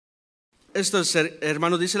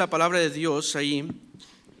Hermanos, dice la palabra de Dios ahí: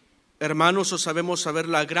 hermanos, os sabemos saber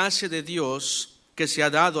la gracia de Dios que se ha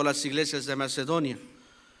dado a las iglesias de Macedonia.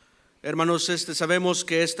 Hermanos, sabemos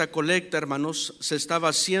que esta colecta, hermanos, se estaba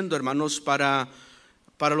haciendo, hermanos, para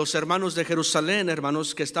los hermanos de Jerusalén,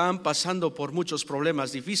 hermanos, que estaban pasando por muchos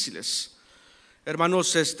problemas difíciles.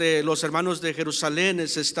 Hermanos, los hermanos de Jerusalén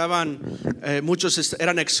muchos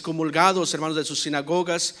eran excomulgados, hermanos, de sus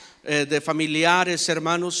sinagogas, de familiares,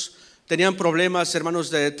 hermanos. Tenían problemas, hermanos,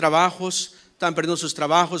 de trabajos, estaban perdiendo sus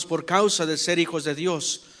trabajos por causa de ser hijos de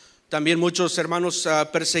Dios. También muchos hermanos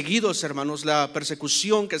perseguidos, hermanos, la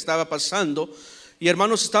persecución que estaba pasando. Y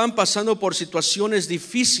hermanos, estaban pasando por situaciones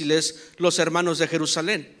difíciles los hermanos de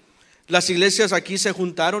Jerusalén. Las iglesias aquí se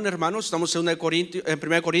juntaron, hermanos. Estamos en 1 Corintios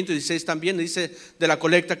 16 también, dice de la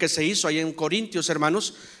colecta que se hizo ahí en Corintios,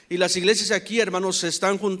 hermanos. Y las iglesias aquí, hermanos, se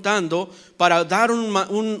están juntando para dar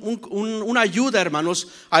una ayuda, hermanos,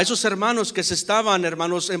 a esos hermanos que se estaban,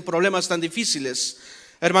 hermanos, en problemas tan difíciles.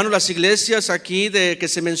 Hermanos, las iglesias aquí que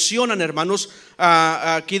se mencionan, hermanos,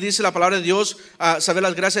 aquí dice la palabra de Dios, saber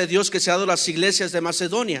las gracias de Dios que se ha dado a las iglesias de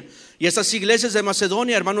Macedonia. Y estas iglesias de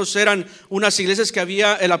Macedonia, hermanos, eran unas iglesias que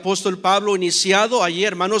había el apóstol Pablo iniciado allí,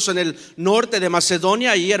 hermanos, en el norte de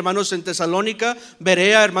Macedonia, allí, hermanos, en Tesalónica,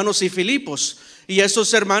 Berea, hermanos, y Filipos. Y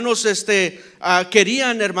esos hermanos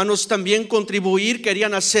querían, hermanos, también contribuir,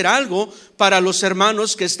 querían hacer algo para los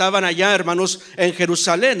hermanos que estaban allá, hermanos, en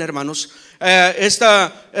Jerusalén, hermanos.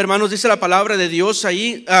 Hermanos, dice la palabra de Dios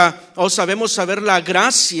ahí, os sabemos saber la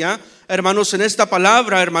gracia, hermanos, en esta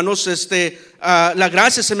palabra, hermanos, la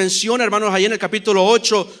gracia se menciona, hermanos, ahí en el capítulo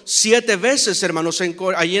 8, 7 veces, hermanos,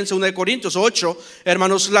 ahí en 2 Corintios 8,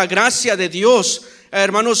 hermanos, la gracia de Dios.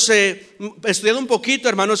 Hermanos, estudiando un poquito,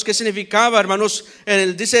 hermanos, qué significaba, hermanos,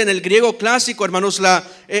 dice en el griego clásico, hermanos,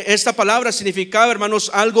 esta palabra significaba, hermanos,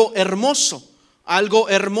 algo hermoso,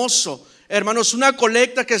 hermanos, una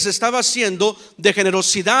colecta que se estaba haciendo de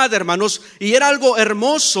generosidad, hermanos, y era algo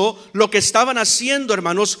hermoso lo que estaban haciendo,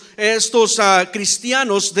 hermanos, estos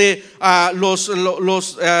cristianos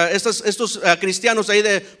estos cristianos ahí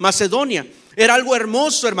de Macedonia. Era algo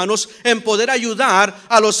hermoso, hermanos, en poder ayudar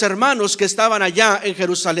a los hermanos que estaban allá en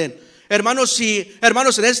Jerusalén. Hermanos,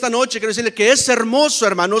 en esta noche quiero decirles que es hermoso,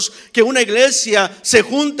 hermanos, que una iglesia se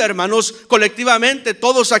junta, hermanos, colectivamente,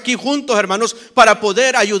 todos aquí juntos, hermanos, para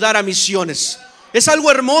poder ayudar a misiones. Es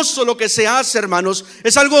algo hermoso lo que se hace, hermanos.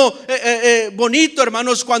 Es algo bonito,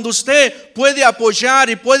 hermanos, cuando usted puede apoyar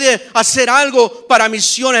y puede hacer algo para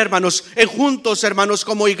misión, hermanos, juntos, hermanos,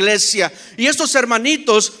 como iglesia. Y estos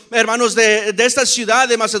hermanitos, hermanos, de esta ciudad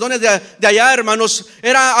de Macedonia, de allá, hermanos,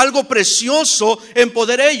 era algo precioso en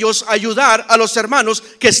poder ellos ayudar a los hermanos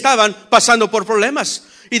que estaban pasando por problemas.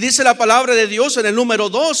 Y dice la palabra de Dios en el número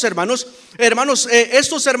 2, hermanos,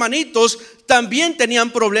 estos hermanitos también tenían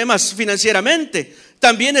problemas financieramente.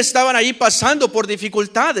 También estaban ahí pasando por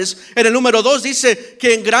dificultades. En el número 2 dice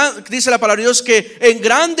dice la palabra de Dios que en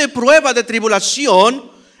grande prueba de tribulación,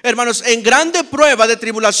 hermanos, en grande prueba de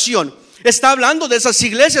tribulación. Está hablando de esas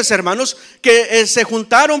iglesias, hermanos, que se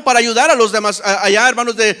juntaron para ayudar a los demás allá,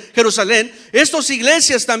 hermanos de Jerusalén. Estas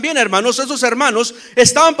iglesias también, hermanos, estos hermanos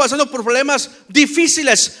estaban pasando por problemas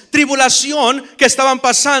difíciles, tribulación que estaban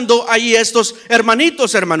pasando ahí estos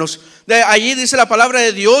hermanitos, hermanos. De allí dice la palabra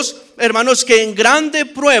de Dios, hermanos, que en grande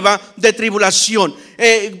prueba de tribulación.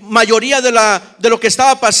 Mayoría de lo que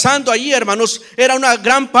estaba pasando allí, hermanos, era una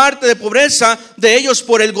gran parte de pobreza de ellos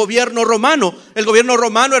por el gobierno romano. El gobierno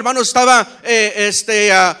romano, hermanos, estaba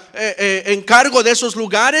en cargo de esos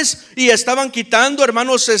lugares y estaban quitando,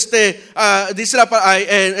 hermanos,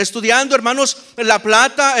 estudiando, hermanos, la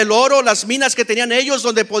plata, el oro, las minas que tenían ellos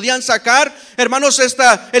donde podían sacar, hermanos,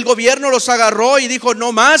 el gobierno los agarró y dijo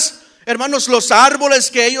no más. Hermanos, los árboles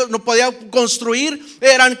que ellos no podían construir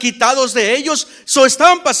eran quitados de ellos.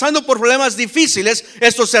 Estaban pasando por problemas difíciles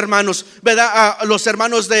estos hermanos, ¿verdad? Los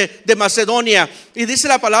hermanos de Macedonia. Y dice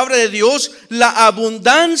la palabra de Dios, la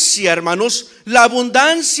abundancia, hermanos, la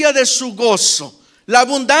abundancia de su gozo. La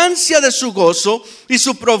abundancia de su gozo y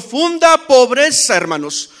su profunda pobreza,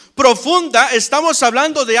 hermanos. Profunda, estamos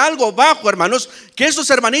hablando de algo bajo, hermanos, que estos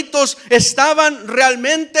hermanitos estaban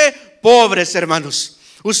realmente pobres, hermanos.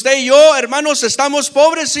 Usted y yo, hermanos, ¿estamos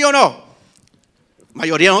pobres, sí o no?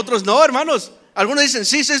 Mayoría de nosotros no, hermanos. Algunos dicen,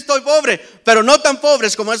 sí, estoy pobre, pero no tan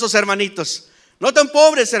pobres como esos hermanitos. No tan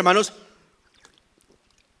pobres, hermanos.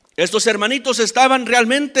 Estos hermanitos estaban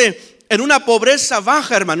realmente en una pobreza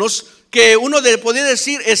baja, hermanos, que uno podría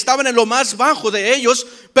decir estaban en lo más bajo de ellos.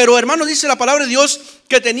 Pero, hermanos, dice la palabra de Dios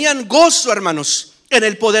que tenían gozo, hermanos, en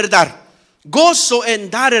el poder dar. Gozo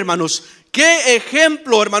en dar, hermanos. Qué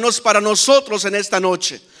ejemplo, hermanos, para nosotros en esta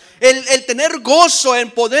noche. el tener gozo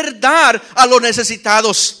en poder dar a los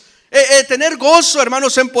necesitados. Tener gozo,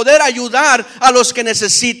 hermanos, en poder ayudar a los que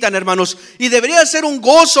necesitan, hermanos. Y debería ser un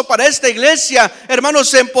gozo para esta iglesia,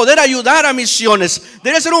 hermanos, en poder ayudar a misiones.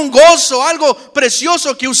 Debería ser un gozo, algo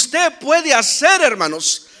precioso que usted puede hacer,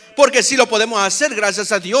 hermanos. Porque sí lo podemos hacer,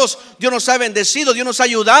 gracias a Dios. Dios nos ha bendecido, Dios nos ha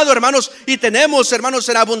ayudado, hermanos. Y tenemos, hermanos,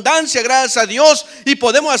 en abundancia, gracias a Dios. Y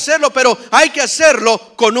podemos hacerlo, pero hay que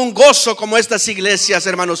hacerlo con un gozo como estas iglesias,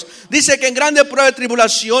 hermanos. Dice que en grande prueba de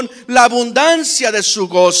tribulación, la abundancia de su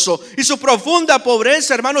gozo y su profunda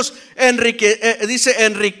pobreza, hermanos, dice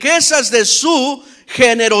en riquezas de su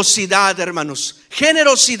generosidad, hermanos.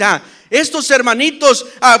 Generosidad. Estos hermanitos,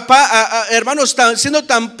 hermanos, siendo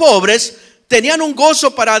tan pobres, tenían un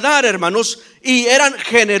gozo para dar, hermanos, y eran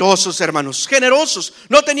generosos, hermanos, generosos.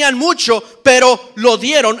 No tenían mucho, pero lo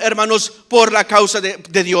dieron, hermanos, por la causa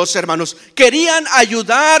de Dios, hermanos. Querían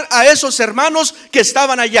ayudar a esos hermanos que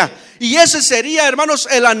estaban allá. Y ese sería, hermanos,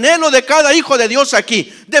 el anhelo de cada hijo de Dios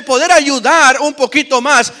aquí, de poder ayudar un poquito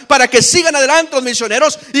más para que sigan adelante los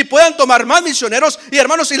misioneros y puedan tomar más misioneros, y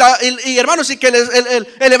hermanos, y que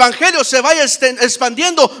el evangelio se vaya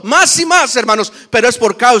expandiendo más y más, hermanos. Pero es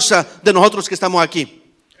por causa de nosotros que estamos aquí.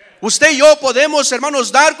 Usted y yo podemos,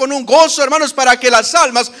 hermanos, dar con un gozo, hermanos, para que las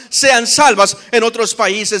almas sean salvas en otros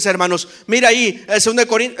países, hermanos. Mira ahí,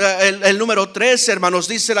 el número 3, hermanos,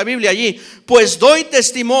 dice la Biblia allí: pues doy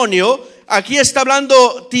testimonio. Aquí está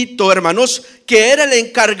hablando Tito, hermanos, que era el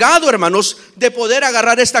encargado, hermanos, de poder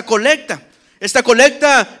agarrar esta colecta. Esta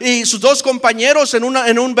colecta, y sus dos compañeros en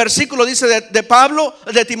un versículo dice de Pablo,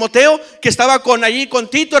 de Timoteo, que estaba allí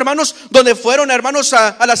con Tito, hermanos, donde fueron, hermanos,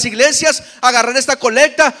 a las iglesias a agarrar esta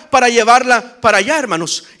colecta para llevarla para allá,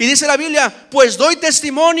 hermanos. Y dice la Biblia: pues doy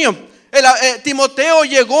testimonio. Timoteo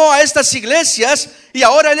llegó a estas iglesias y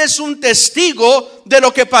ahora él es un testigo de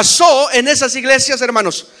lo que pasó en esas iglesias,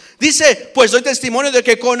 hermanos. Dice: pues doy testimonio de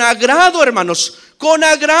que con agrado, hermanos, con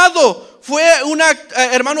agrado. Fue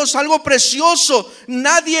hermanos, algo precioso.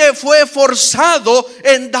 Nadie fue forzado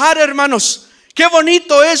en dar, hermanos. Qué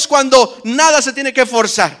bonito es cuando nada se tiene que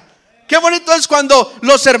forzar. Qué bonito es cuando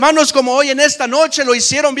los hermanos, como hoy en esta noche, lo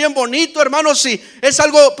hicieron bien bonito, hermanos. Y es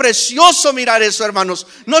algo precioso mirar eso, hermanos.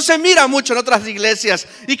 No se mira mucho en otras iglesias.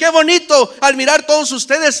 Y qué bonito al mirar todos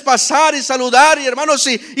ustedes pasar y saludar, y hermanos,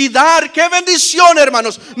 y dar. Qué bendición,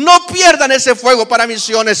 hermanos. No pierdan ese fuego para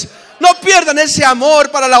misiones. No pierdan ese amor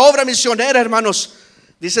para la obra misionera, hermanos.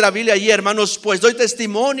 Dice la Biblia allí, hermanos: pues doy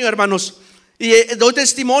testimonio, hermanos. Y doy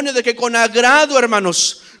testimonio de que con agrado,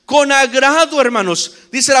 hermanos, con agrado, hermanos,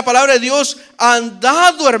 dice la palabra de Dios, han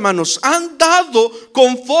dado, hermanos, han dado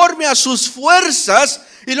conforme a sus fuerzas.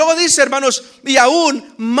 Y luego dice, hermanos, y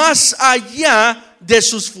aún más allá de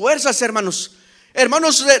sus fuerzas, hermanos.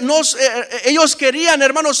 Hermanos, ellos querían,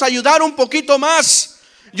 hermanos, ayudar un poquito más.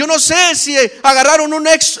 Yo no sé si agarraron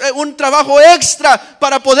un trabajo extra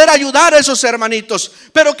para poder ayudar a esos hermanitos,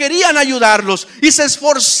 pero querían ayudarlos y se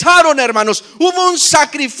esforzaron, hermanos. Hubo un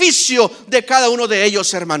sacrificio de cada uno de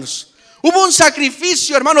ellos, hermanos. Hubo un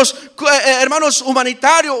sacrificio, hermanos,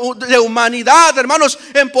 humanitario, de humanidad, hermanos,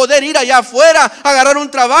 en poder ir allá afuera, agarrar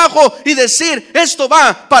un trabajo y decir: esto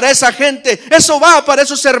va para esa gente, eso va para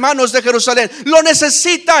esos hermanos de Jerusalén, lo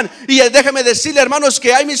necesitan. Y déjeme decirle, hermanos,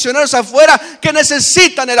 que hay misioneros afuera que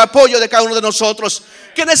necesitan el apoyo de cada uno de nosotros,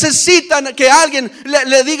 que necesitan que alguien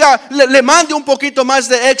le diga, le mande un poquito más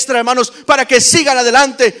de extra, hermanos, para que sigan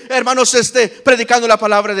adelante, hermanos, predicando la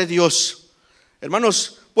palabra de Dios.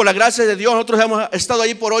 Hermanos, por la gracia de Dios, nosotros hemos estado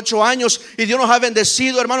ahí por 8 años y Dios nos ha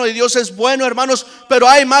bendecido, hermanos, y Dios es bueno, hermanos. Pero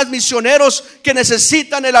hay más misioneros que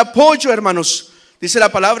necesitan el apoyo, hermanos. Dice la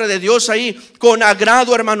palabra de Dios ahí: con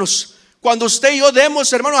agrado, hermanos. Cuando usted y yo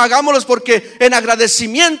demos, hermanos, hagámoslo porque en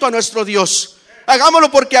agradecimiento a nuestro Dios. Hagámoslo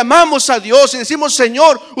porque amamos a Dios y decimos: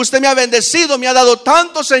 Señor, usted me ha bendecido, me ha dado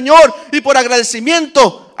tanto, Señor, y por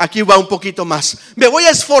agradecimiento aquí va un poquito más. Me voy a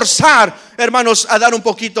esforzar, hermanos, a dar un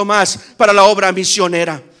poquito más para la obra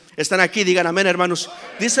misionera. Están aquí, digan amén, hermanos.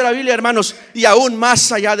 Dice la Biblia, hermanos, y aún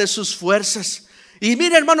más allá de sus fuerzas. Y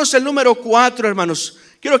miren, hermanos, el número 4, hermanos.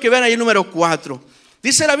 Quiero que vean ahí el número 4.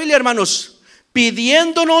 Dice la Biblia, hermanos: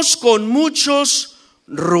 pidiéndonos con muchos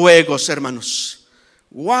ruegos, hermanos.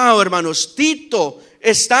 Wow, hermanos, Tito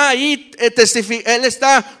está ahí, él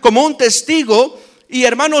está como un testigo. Y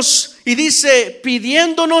hermanos, y dice: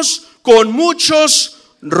 pidiéndonos con muchos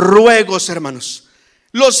ruegos, hermanos.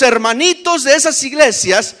 Los hermanitos de esas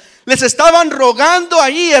iglesias les estaban rogando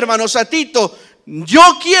ahí, hermanos, a Tito: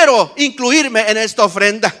 yo quiero incluirme en esta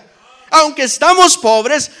ofrenda. Aunque estamos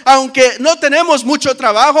pobres, aunque no tenemos mucho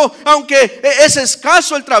trabajo, aunque es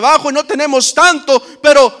escaso el trabajo y no tenemos tanto,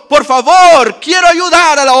 pero por favor, quiero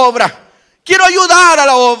ayudar a la obra. quiero ayudar a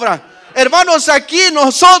la obra. Hermanos, aquí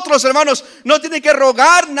nosotros, hermanos, no tienen que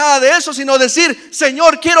rogar nada de eso, sino decir: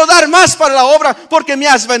 Señor, quiero dar más para la obra porque me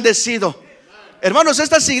has bendecido. Hermanos,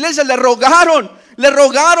 estas iglesias le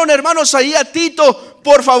rogaron, hermanos, ahí a Tito: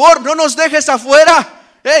 por favor, no nos dejes afuera.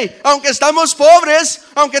 Hey, aunque estamos pobres,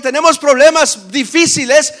 aunque tenemos problemas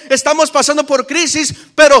difíciles, estamos pasando por crisis,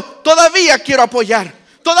 pero todavía quiero apoyar,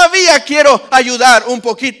 todavía quiero ayudar un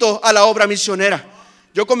poquito a la obra misionera.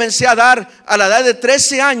 Yo comencé a dar a la edad de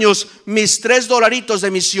 13 años mis $3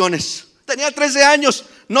 de misiones. Tenía 13 años,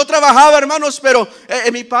 no trabajaba, hermanos, pero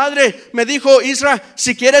mi padre me dijo: Isra,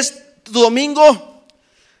 si quieres tu domingo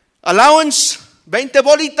allowance, 20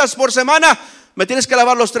 bolitas por semana, me tienes que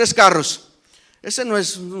lavar los 3 carros. Ese no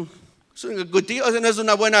es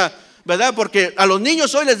una buena, ¿verdad? Porque a los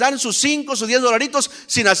niños hoy les dan sus 5, sus $10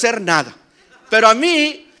 sin hacer nada. Pero a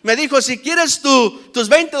mí me dijo: si quieres tus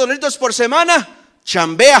 $20 por semana,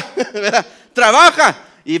 chambea, ¿verdad? Trabaja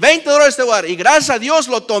y $20 te voy a dar. Y gracias a Dios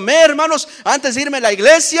lo tomé, hermanos. Antes de irme a la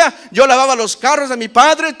iglesia, yo lavaba los carros de mi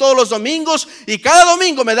padre todos los domingos, y cada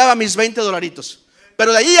domingo me daba mis $20.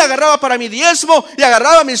 Pero de ahí agarraba para mi diezmo y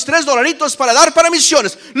agarraba mis $3 para dar para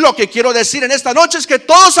misiones. Lo que quiero decir en esta noche es que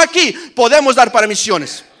todos aquí podemos dar para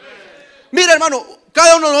misiones. Mira, hermano,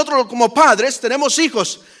 cada uno de nosotros como padres tenemos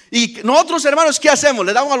hijos, y nosotros, hermanos, ¿qué hacemos?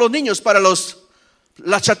 Le damos a los niños para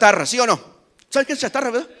las chatarras, ¿sí o no? ¿Sabes qué es chatarra,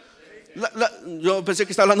 verdad? Yo pensé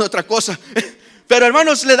que estaba hablando de otra cosa. Pero,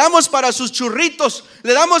 hermanos, le damos para sus churritos,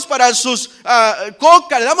 le damos para sus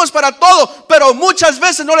coca, le damos para todo, pero muchas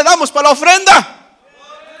veces no le damos para la ofrenda,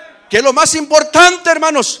 que es lo más importante,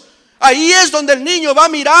 hermanos. Ahí es donde el niño va a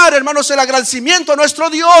mirar, hermanos, el agradecimiento a nuestro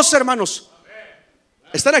Dios, hermanos.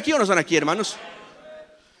 ¿Están aquí o no están aquí, hermanos?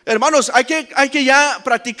 Hermanos, hay que ya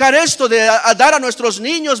practicar esto de dar a nuestros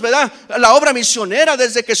niños, ¿verdad?, la obra misionera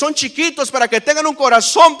desde que son chiquitos, para que tengan un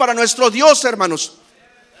corazón para nuestro Dios, hermanos.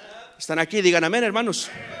 ¿Están aquí? Digan amén, hermanos.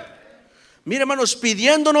 Miren, hermanos,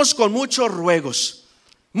 pidiéndonos con muchos ruegos,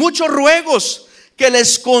 que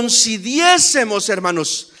les concediésemos,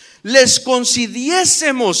 hermanos. Les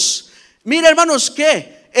concediésemos. Mira, hermanos,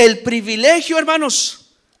 que el privilegio, hermanos,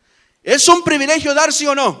 es un privilegio dar, ¿sí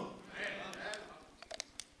o no?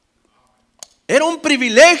 Era un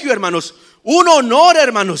privilegio, hermanos, un honor,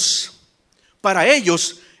 hermanos, para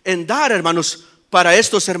ellos en dar, hermanos, para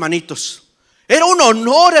estos hermanitos. Era un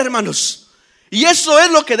honor, hermanos, y eso es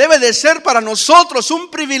lo que debe de ser para nosotros, un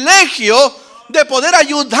privilegio de poder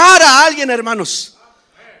ayudar a alguien, hermanos.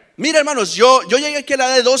 Mira, hermanos, yo llegué aquí a la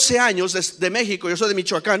edad de 12 años de México. Yo soy de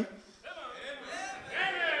Michoacán.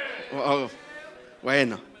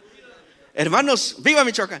 Bueno, hermanos, viva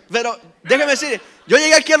Michoacán. Pero déjame decir, yo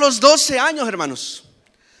llegué aquí a los 12 años, hermanos.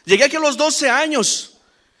 Llegué aquí a los 12 años.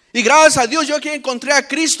 Y gracias a Dios yo aquí encontré a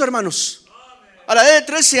Cristo, hermanos. A la edad de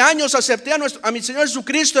 13 años acepté a mi Señor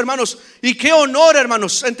Jesucristo, hermanos. Y qué honor,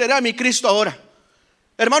 hermanos, enteré a mi Cristo ahora.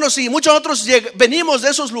 Hermanos, y muchos otros venimos de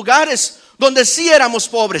esos lugares donde sí éramos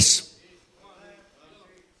pobres.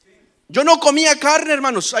 Yo no comía carne,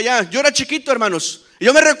 hermanos, allá. Yo era chiquito, hermanos. Y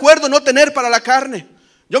yo me recuerdo no tener para la carne.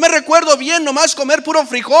 Yo me recuerdo bien nomás comer puro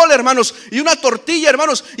frijol, hermanos, y una tortilla,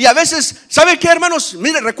 hermanos. Y a veces, ¿sabe qué, hermanos?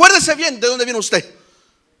 Mire, recuérdese bien de dónde viene usted.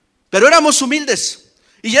 Pero éramos humildes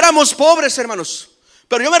y éramos pobres, hermanos.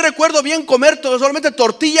 Pero yo me recuerdo bien comer solamente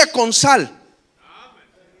tortilla con sal.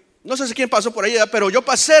 No sé si quién pasó por ahí, pero yo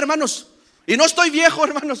pasé, hermanos. Y no estoy viejo,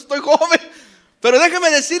 hermanos, estoy joven. Pero déjeme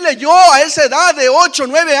decirle, yo a esa edad de 8,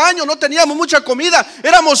 9 años no teníamos mucha comida.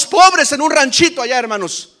 Éramos pobres en un ranchito allá,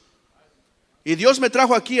 hermanos. Y Dios me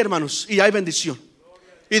trajo aquí, hermanos, y hay bendición.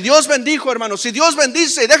 Y Dios bendijo, hermanos, y Dios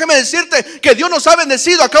bendice. Y déjeme decirte que Dios nos ha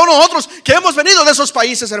bendecido a cada uno de nosotros que hemos venido de esos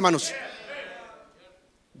países, hermanos.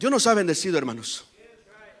 Dios nos ha bendecido, hermanos.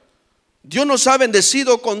 Dios nos ha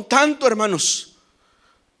bendecido con tanto, hermanos.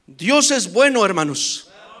 Dios es bueno, hermanos.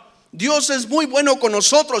 Dios es muy bueno con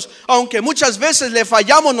nosotros. Aunque muchas veces le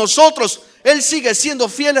fallamos nosotros, Él sigue siendo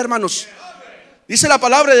fiel, hermanos. Dice la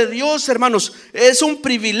palabra de Dios, hermanos, es un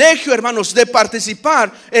privilegio, hermanos, de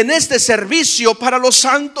participar en este servicio para los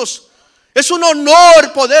santos. Es un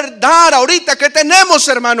honor poder dar ahorita que tenemos,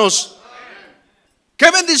 hermanos.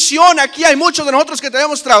 Qué bendición. Aquí hay muchos de nosotros que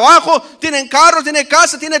tenemos trabajo, tienen carros, tienen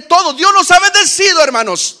casa, tienen todo. Dios nos ha bendecido,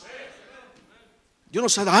 hermanos. Dios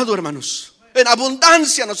nos ha dado, hermanos. En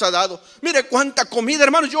abundancia nos ha dado. Mire cuánta comida,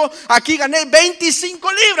 hermanos. Yo aquí gané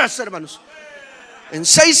 25 libras, hermanos. En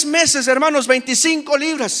 6 meses, hermanos, 25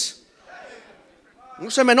 libras. No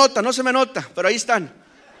se me nota, pero ahí están.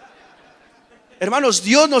 Hermanos,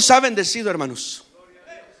 Dios nos ha bendecido, hermanos.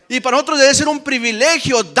 Y para nosotros debe ser un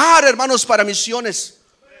privilegio dar, hermanos, para misiones.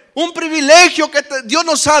 Un privilegio que Dios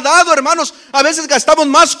nos ha dado, hermanos. A veces gastamos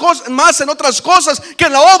más en otras cosas que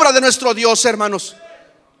en la obra de nuestro Dios, hermanos.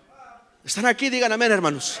 ¿Están aquí? Digan amén,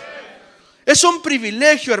 hermanos. Es un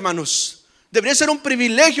privilegio, hermanos. Debería ser un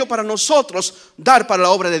privilegio para nosotros dar para la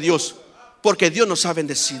obra de Dios, porque Dios nos ha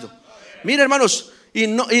bendecido. Mira, hermanos, y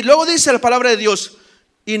luego dice la palabra de Dios,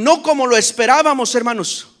 y no como lo esperábamos,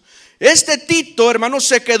 hermanos. Este Tito, hermanos,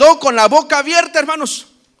 se quedó con la boca abierta, hermanos,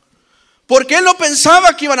 porque él no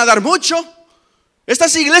pensaba que iban a dar mucho.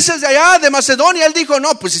 Estas iglesias de allá de Macedonia, él dijo,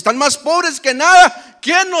 no, pues están más pobres que nada.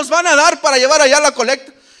 ¿Quién nos van a dar para llevar allá la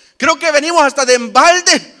colecta? Creo que venimos hasta de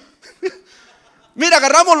embalde. Mira,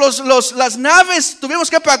 agarramos las naves, tuvimos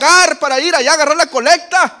que pagar para ir allá a agarrar la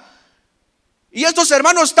colecta. Y estos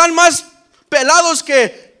hermanos están más pelados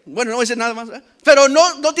que, bueno, no voy a decir nada más, pero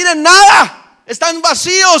no tienen nada. Están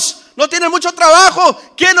vacíos, no tienen mucho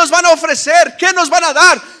trabajo. ¿Qué nos van a ofrecer? ¿Qué nos van a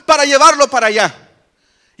dar para llevarlo para allá?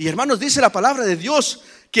 Y hermanos, dice la palabra de Dios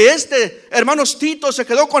que hermanos, Tito se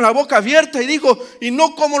quedó con la boca abierta y dijo, y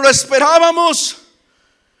no como lo esperábamos,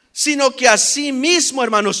 sino que así mismo,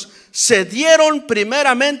 hermanos, se dieron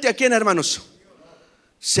primeramente ¿a quién, hermanos?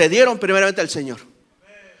 Se dieron primeramente al Señor.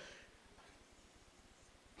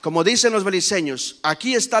 Como dicen los beliceños,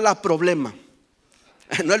 aquí está la problema.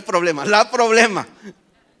 No el problema, la problema.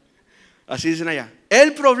 Así dicen allá.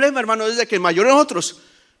 El problema, hermano, es de que en mayor de nosotros,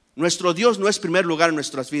 nuestro Dios no es primer lugar en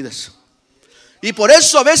nuestras vidas. Y por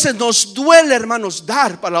eso a veces nos duele, hermanos,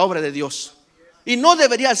 dar para la obra de Dios. Y no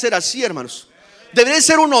debería ser así, hermanos. Debería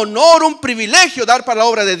ser un honor, un privilegio dar para la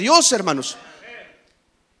obra de Dios, hermanos.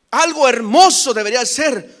 Algo hermoso debería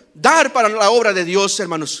ser dar para la obra de Dios,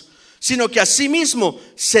 hermanos. Sino que asimismo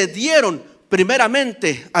se dieron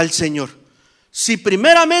primeramente al Señor. Si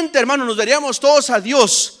primeramente, hermanos, nos daríamos todos a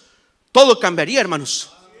Dios, todo cambiaría,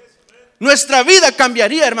 hermanos. Nuestra vida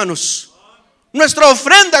cambiaría, hermanos. Nuestra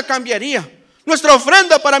ofrenda cambiaría. Nuestra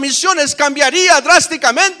ofrenda para misiones cambiaría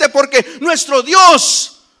drásticamente, porque nuestro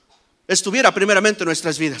Dios estuviera primeramente en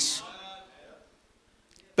nuestras vidas.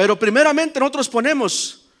 Pero primeramente nosotros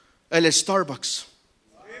ponemos el Starbucks.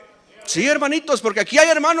 Sí, hermanitos, porque aquí hay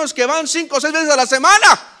hermanos que van 5 o 6 veces a la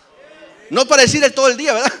semana. No para decir el todo el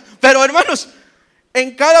día, ¿verdad? Pero hermanos,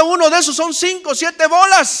 en cada uno de esos son 5 o 7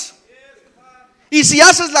 bolas. Y si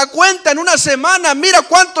haces la cuenta en una semana, mira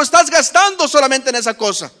cuánto estás gastando solamente en esa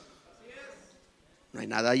cosa. No hay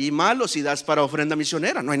nada allí malo si das para ofrenda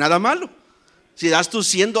misionera, no hay nada malo. Si das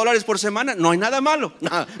tus $100 por semana, no hay nada malo.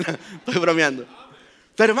 No, estoy bromeando.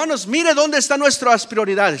 Pero hermanos, mire dónde están nuestras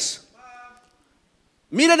prioridades.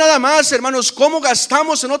 Mire nada más, hermanos, cómo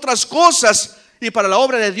gastamos en otras cosas y para la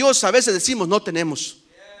obra de Dios a veces decimos no tenemos.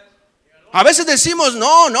 A veces decimos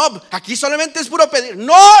no, aquí solamente es puro pedir.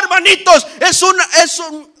 No, hermanitos, es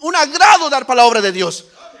un agrado dar para la obra de Dios.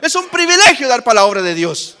 Es un privilegio dar para la obra de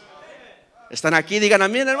Dios. ¿Están aquí? Digan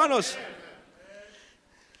amén, hermanos.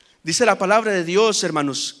 Dice la palabra de Dios,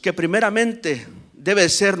 hermanos, que primeramente debe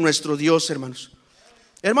ser nuestro Dios, hermanos.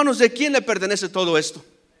 Hermanos, ¿de quién le pertenece todo esto?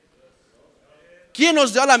 ¿Quién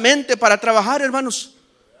nos da la mente para trabajar, hermanos?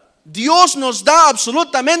 Dios nos da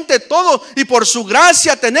absolutamente todo, y por su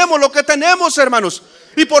gracia tenemos lo que tenemos, hermanos.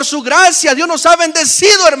 Y por su gracia Dios nos ha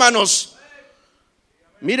bendecido, hermanos.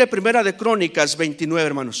 Mire Primera de Crónicas 29,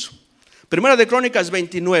 hermanos. Primera de Crónicas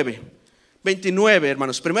 29,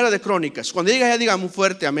 hermanos. Primera de Crónicas. Cuando diga ya diga muy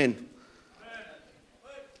fuerte amén.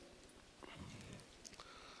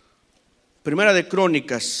 Primera de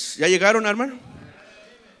Crónicas. ¿Ya llegaron, hermano?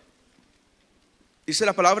 Dice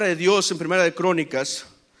la palabra de Dios en Primera de Crónicas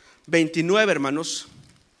 29, hermanos.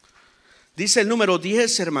 Dice el número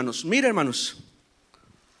 10, hermanos. Mira, hermanos.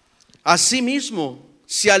 Asimismo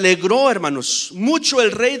se alegró, hermanos, mucho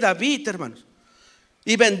el rey David, hermanos,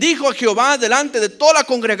 y bendijo a Jehová delante de toda la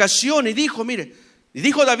congregación. Y dijo, mire, y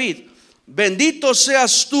dijo David: bendito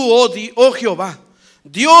seas tú, oh Jehová,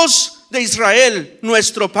 Dios de Israel,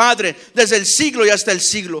 nuestro Padre, desde el siglo y hasta el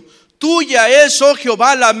siglo. Tuya es, oh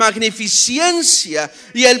Jehová, la magnificencia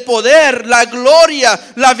y el poder, la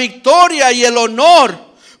gloria, la victoria y el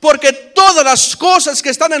honor, porque todas las cosas que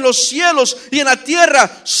están en los cielos y en la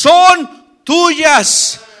tierra son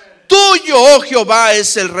tuyas. Tuyo, oh Jehová,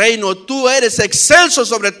 es el reino. Tú eres excelso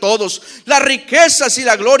sobre todos. Las riquezas y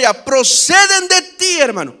la gloria proceden de ti,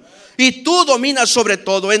 hermano, y tú dominas sobre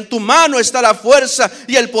todo. En tu mano está la fuerza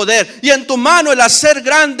y el poder, y en tu mano el hacer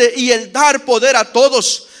grande y el dar poder a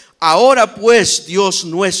todos. Ahora pues, Dios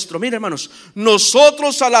nuestro, mira, hermanos,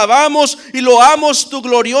 nosotros alabamos y loamos tu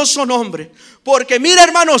glorioso nombre. Porque mira,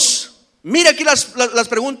 hermanos, mira aquí las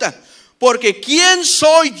preguntas. Porque ¿quién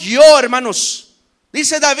soy yo, hermanos?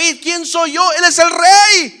 Dice David, ¿quién soy yo? Él es el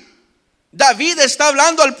rey. David está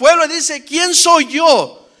hablando al pueblo y dice, ¿quién soy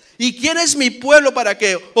yo? ¿Y quién es mi pueblo para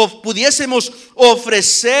que pudiésemos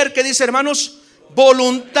ofrecer, qué dice, hermanos?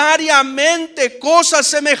 Voluntariamente cosas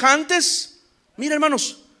semejantes. Mira,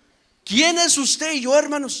 hermanos, ¿quién es usted y yo,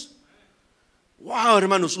 hermanos? Wow,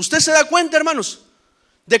 hermanos, ¿usted se da cuenta, hermanos,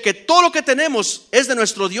 de que todo lo que tenemos es de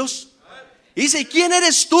nuestro Dios? Y dice, ¿quién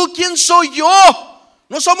eres tú? ¿Quién soy yo?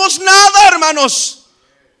 No somos nada, hermanos,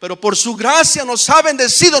 pero por su gracia nos ha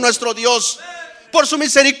bendecido nuestro Dios. Por su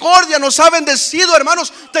misericordia nos ha bendecido,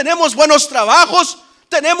 hermanos. Tenemos buenos trabajos,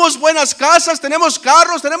 tenemos buenas casas, tenemos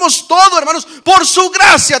carros, tenemos todo, hermanos. Por su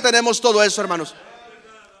gracia tenemos todo eso, hermanos.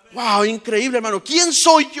 Wow, increíble, hermano. ¿Quién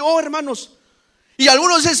soy yo, hermanos? Y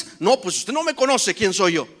algunos dicen, no, pues usted no me conoce quién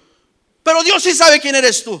soy yo, pero Dios sí sabe quién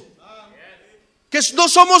eres tú. Que no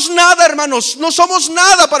somos nada, hermanos, no somos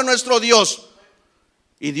nada para nuestro Dios.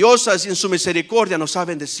 Y Dios en su misericordia nos ha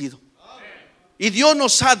bendecido. Y Dios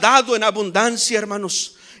nos ha dado en abundancia,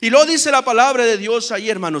 hermanos. Y lo dice la palabra de Dios ahí,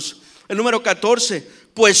 hermanos, el número 14.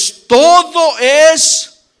 Pues todo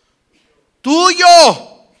es tuyo,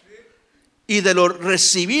 y de lo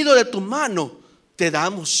recibido de tu mano te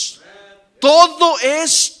damos. Todo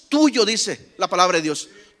es tuyo, dice la palabra de Dios.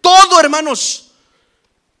 Todo, hermanos.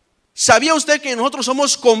 ¿Sabía usted que nosotros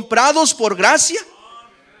somos comprados por gracia?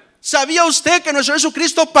 ¿Sabía usted que nuestro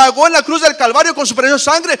Jesucristo pagó en la cruz del Calvario con su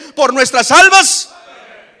preciosa sangre por nuestras almas?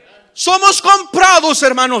 Somos comprados,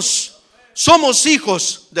 hermanos. Somos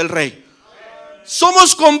hijos del Rey.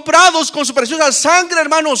 Somos comprados con su preciosa sangre,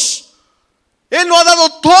 hermanos. Él lo ha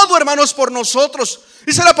dado todo, hermanos, por nosotros.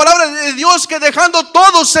 Dice la palabra de Dios que dejando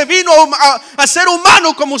todo se vino a ser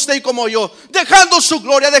humano como usted y como yo. Dejando su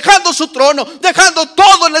gloria, dejando su trono, dejando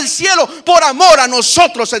todo en el cielo. Por amor a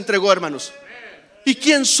nosotros se entregó, hermanos. ¿Y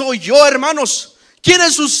quién soy yo, hermanos? ¿Quién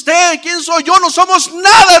es usted? ¿Quién soy yo? No somos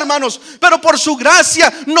nada, hermanos, pero por su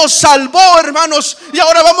gracia nos salvó, hermanos, y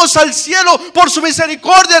ahora vamos al cielo por su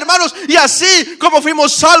misericordia, hermanos. Y así como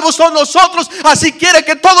fuimos salvos todos nosotros, así quiere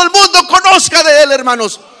que todo el mundo conozca de Él,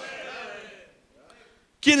 hermanos.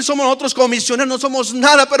 ¿Quiénes somos nosotros como misioneros? No somos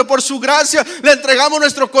nada, pero por su gracia le entregamos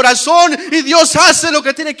nuestro corazón y Dios hace lo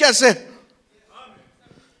que tiene que hacer.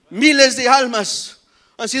 Miles de almas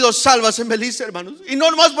han sido salvas en Belice, hermanos, y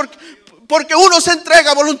no nomás porque uno se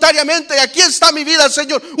entrega voluntariamente. Aquí está mi vida,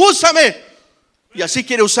 Señor, úsame. Y así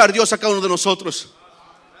quiere usar Dios a cada uno de nosotros.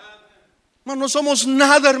 Hermano, no somos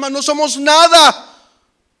nada, hermano, no somos nada,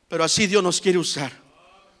 pero así Dios nos quiere usar.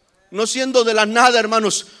 No siendo de la nada,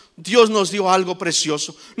 hermanos, Dios nos dio algo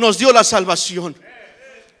precioso. Nos dio la salvación.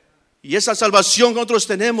 Y esa salvación que nosotros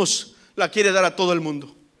tenemos la quiere dar a todo el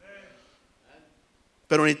mundo.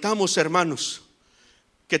 Pero necesitamos, hermanos,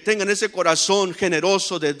 que tengan ese corazón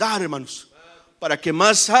generoso de dar, hermanos, para que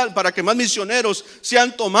más misioneros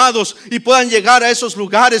sean tomados y puedan llegar a esos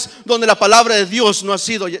lugares donde la palabra de Dios no ha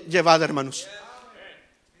sido llevada, hermanos.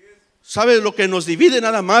 ¿Sabe lo que nos divide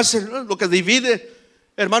nada más? Lo que divide,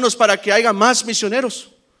 hermanos, para que haya más misioneros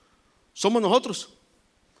somos nosotros.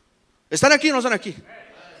 ¿Están aquí o no están aquí?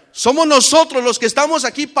 Somos nosotros los que estamos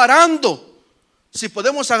aquí parando si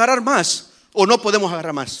podemos agarrar más o no podemos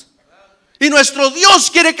agarrar más. Y nuestro Dios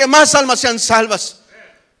quiere que más almas sean salvas.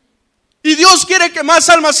 Y Dios quiere que más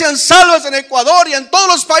almas sean salvas en Ecuador y en todos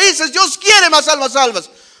los países. Dios quiere más almas salvas.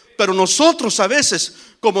 Pero nosotros a veces,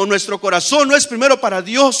 como nuestro corazón no es primero para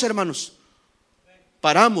Dios, hermanos,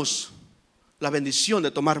 paramos la bendición de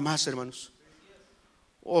tomar más, hermanos.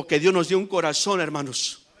 Oh, que Dios nos dio un corazón,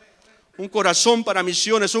 hermanos. Un corazón para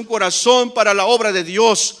misiones, un corazón para la obra de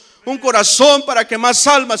Dios, un corazón para que más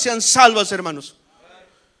almas sean salvas, hermanos.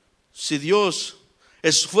 Si Dios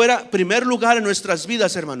fuera primer lugar en nuestras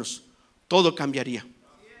vidas, hermanos, todo cambiaría.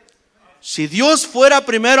 Si Dios fuera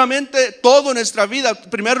primeramente todo en nuestra vida,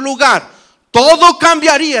 primer lugar, todo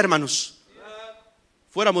cambiaría, hermanos.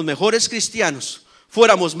 Fuéramos mejores cristianos,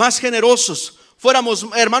 fuéramos más generosos, fuéramos,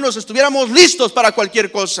 hermanos, estuviéramos listos para cualquier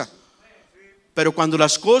cosa. Pero cuando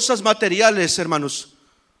las cosas materiales, hermanos,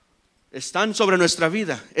 están sobre nuestra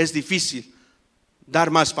vida, es difícil dar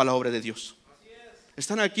más para la obra de Dios.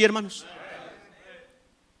 ¿Están aquí, hermanos?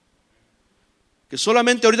 Que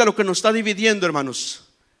solamente ahorita lo que nos está dividiendo, hermanos,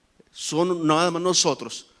 son nada más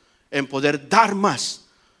nosotros en poder dar más.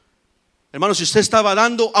 Hermanos, si usted estaba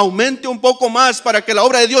dando, aumente un poco más para que la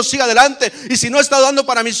obra de Dios siga adelante. Y si no está dando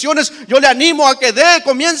para misiones, yo le animo a que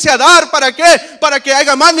comience a dar. ¿Para qué? Para que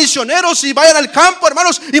haya más misioneros y vayan al campo,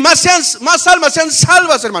 hermanos, y más almas sean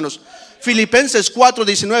salvas, hermanos. Filipenses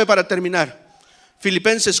 4:19 para terminar.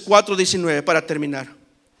 Filipenses 4:19 para terminar.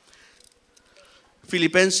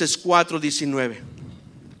 Filipenses 4:19.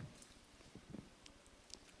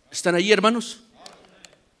 ¿Están ahí, hermanos?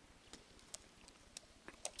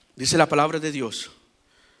 Dice la palabra de Dios.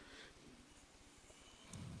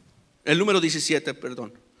 el número 17,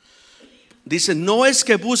 perdón. Dice, no es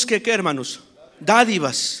que busque, ¿qué, hermanos?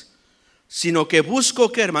 Dádivas, sino que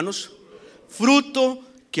busco, ¿qué, hermanos? Fruto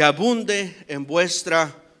que abunde en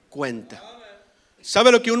vuestra cuenta.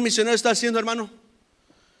 ¿Sabe lo que un misionero está haciendo, hermano?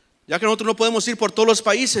 Ya que nosotros no podemos ir por todos los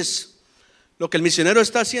países, lo que el misionero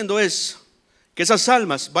está haciendo es que esas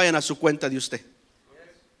almas vayan a su cuenta de usted.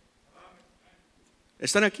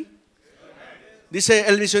 ¿Están aquí? Dice,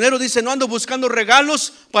 el misionero dice, no ando buscando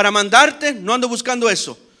regalos para mandarte, no ando buscando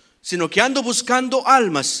eso, sino que ando buscando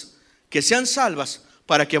almas que sean salvas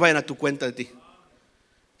para que vayan a tu cuenta de ti.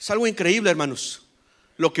 Es algo increíble, hermanos,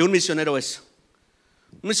 lo que un misionero es.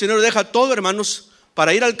 Un misionero deja todo, hermanos,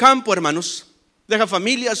 para ir al campo, hermanos. Deja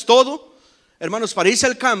familias, todo, hermanos, para irse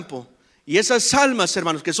al campo. Y esas almas,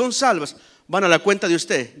 hermanos, que son salvas, van a la cuenta de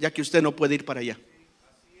usted, ya que usted no puede ir para allá.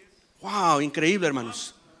 Wow, increíble,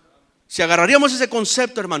 hermanos. Si agarraríamos ese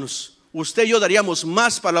concepto, hermanos, usted y yo daríamos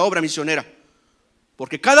más para la obra misionera.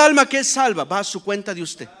 Porque cada alma que es salva va a su cuenta de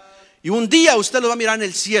usted. Y un día usted lo va a mirar en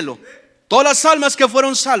el cielo. Todas las almas que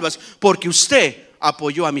fueron salvas porque usted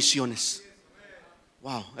apoyó a misiones.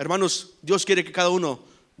 Wow, hermanos, Dios quiere que cada uno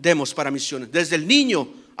demos para misiones, desde el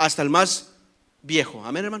niño hasta el más viejo.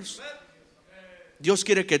 Amén, hermanos. Dios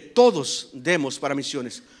quiere que todos demos para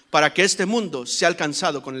misiones, para que este mundo sea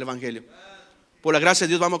alcanzado con el evangelio. Por la gracia de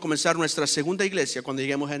Dios vamos a comenzar nuestra segunda iglesia cuando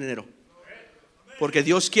lleguemos en enero, porque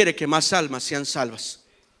Dios quiere que más almas sean salvas.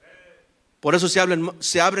 Por eso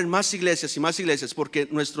se abren más iglesias y más iglesias, porque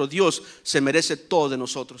nuestro Dios se merece todo de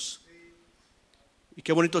nosotros. Y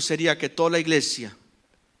qué bonito sería que toda la iglesia,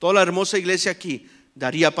 toda la hermosa iglesia aquí,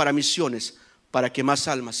 daría para misiones, para que más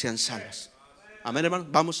almas sean salvas. Amén, hermano.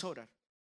 Vamos a orar.